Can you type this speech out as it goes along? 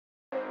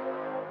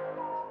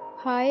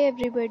Hi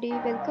everybody,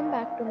 welcome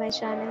back to my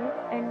channel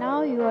and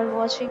now you are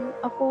watching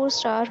a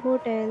 4-star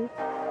hotel.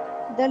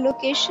 The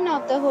location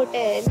of the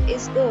hotel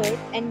is good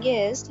and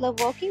guests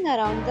love walking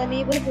around the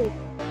neighborhood.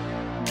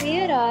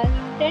 There are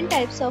 10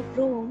 types of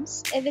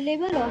rooms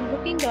available on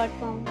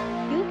booking.com.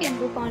 You can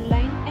book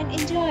online and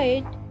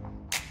enjoy it.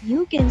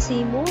 You can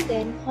see more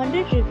than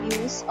 100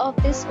 reviews of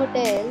this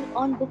hotel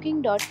on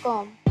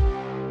booking.com.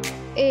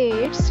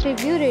 Its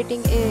review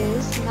rating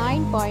is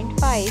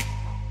 9.5,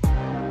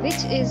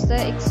 which is the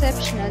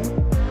exceptional.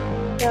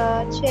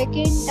 The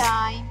check-in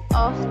time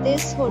of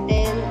this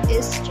hotel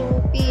is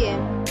 2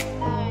 p.m.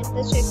 and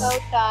the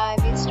checkout time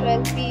is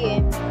 12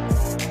 p.m.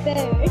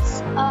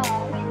 Pets are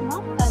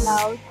not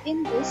allowed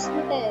in this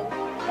hotel.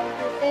 The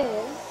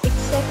hotel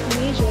accepts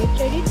major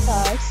credit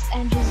cards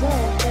and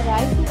reserves the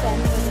right to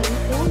temporarily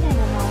hold an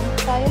amount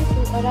prior to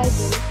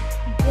arrival.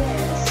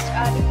 Guests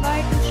are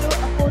required to show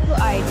a photo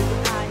ID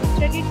and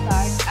credit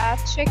card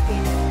at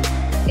check-in.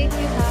 If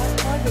you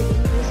have already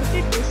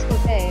visited this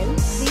hotel,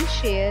 please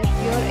share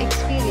your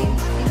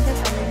experience in the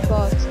comment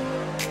box.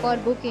 For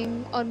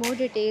booking or more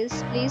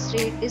details, please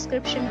read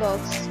description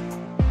box.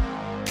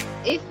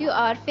 If you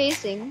are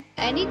facing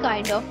any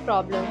kind of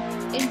problem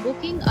in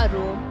booking a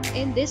room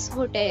in this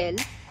hotel,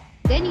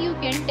 then you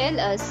can tell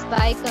us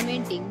by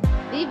commenting.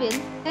 We will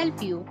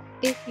help you.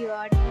 If you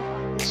are new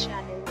on this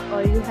channel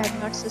or you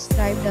have not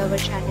subscribed our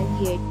channel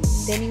yet,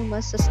 then you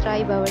must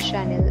subscribe our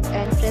channel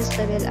and press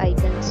the bell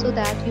icon so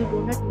that you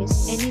do not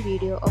miss any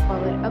video of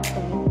our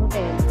upcoming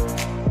hotel.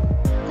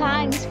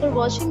 Thanks for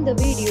watching the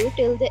video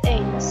till the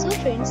end. So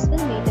friends,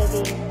 will meet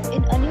again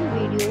in a new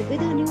video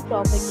with a new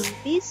property.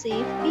 Be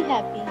safe, be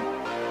happy.